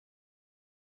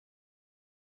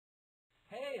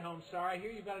Hey, Homestar, I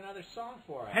hear you've got another song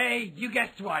for us. Hey, you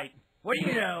guessed right. What do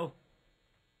you know?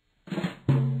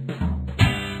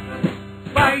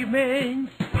 Vitamins.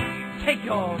 Take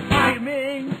your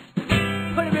vitamins. Put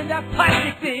them in that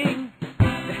plastic thing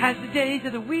that has the days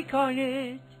of the week on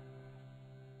it.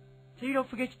 So you don't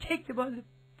forget to take them on the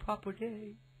proper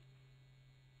day.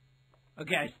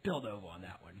 Okay, I spilled over on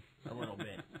that one a little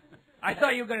bit. I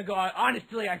thought you were going to go on.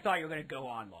 Honestly, I thought you were going to go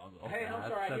on longer. Hey,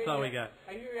 Homestar, That's all we got.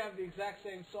 I hear you have the exact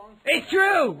same song for It's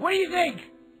true! What do you think?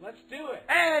 Let's do it.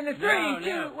 And the three, two,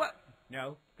 no. what?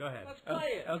 No? Go ahead. Let's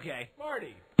play it. Okay.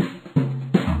 Marty.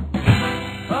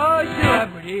 Oh,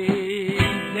 celebrities,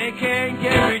 they can't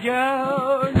get me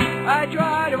down. I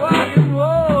try to rock and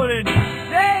roll and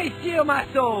they steal my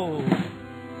soul.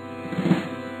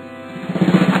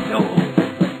 My soul.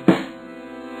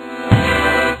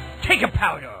 Take a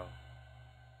powder.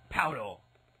 Powder.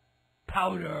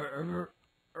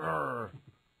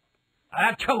 I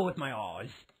have trouble with my R's.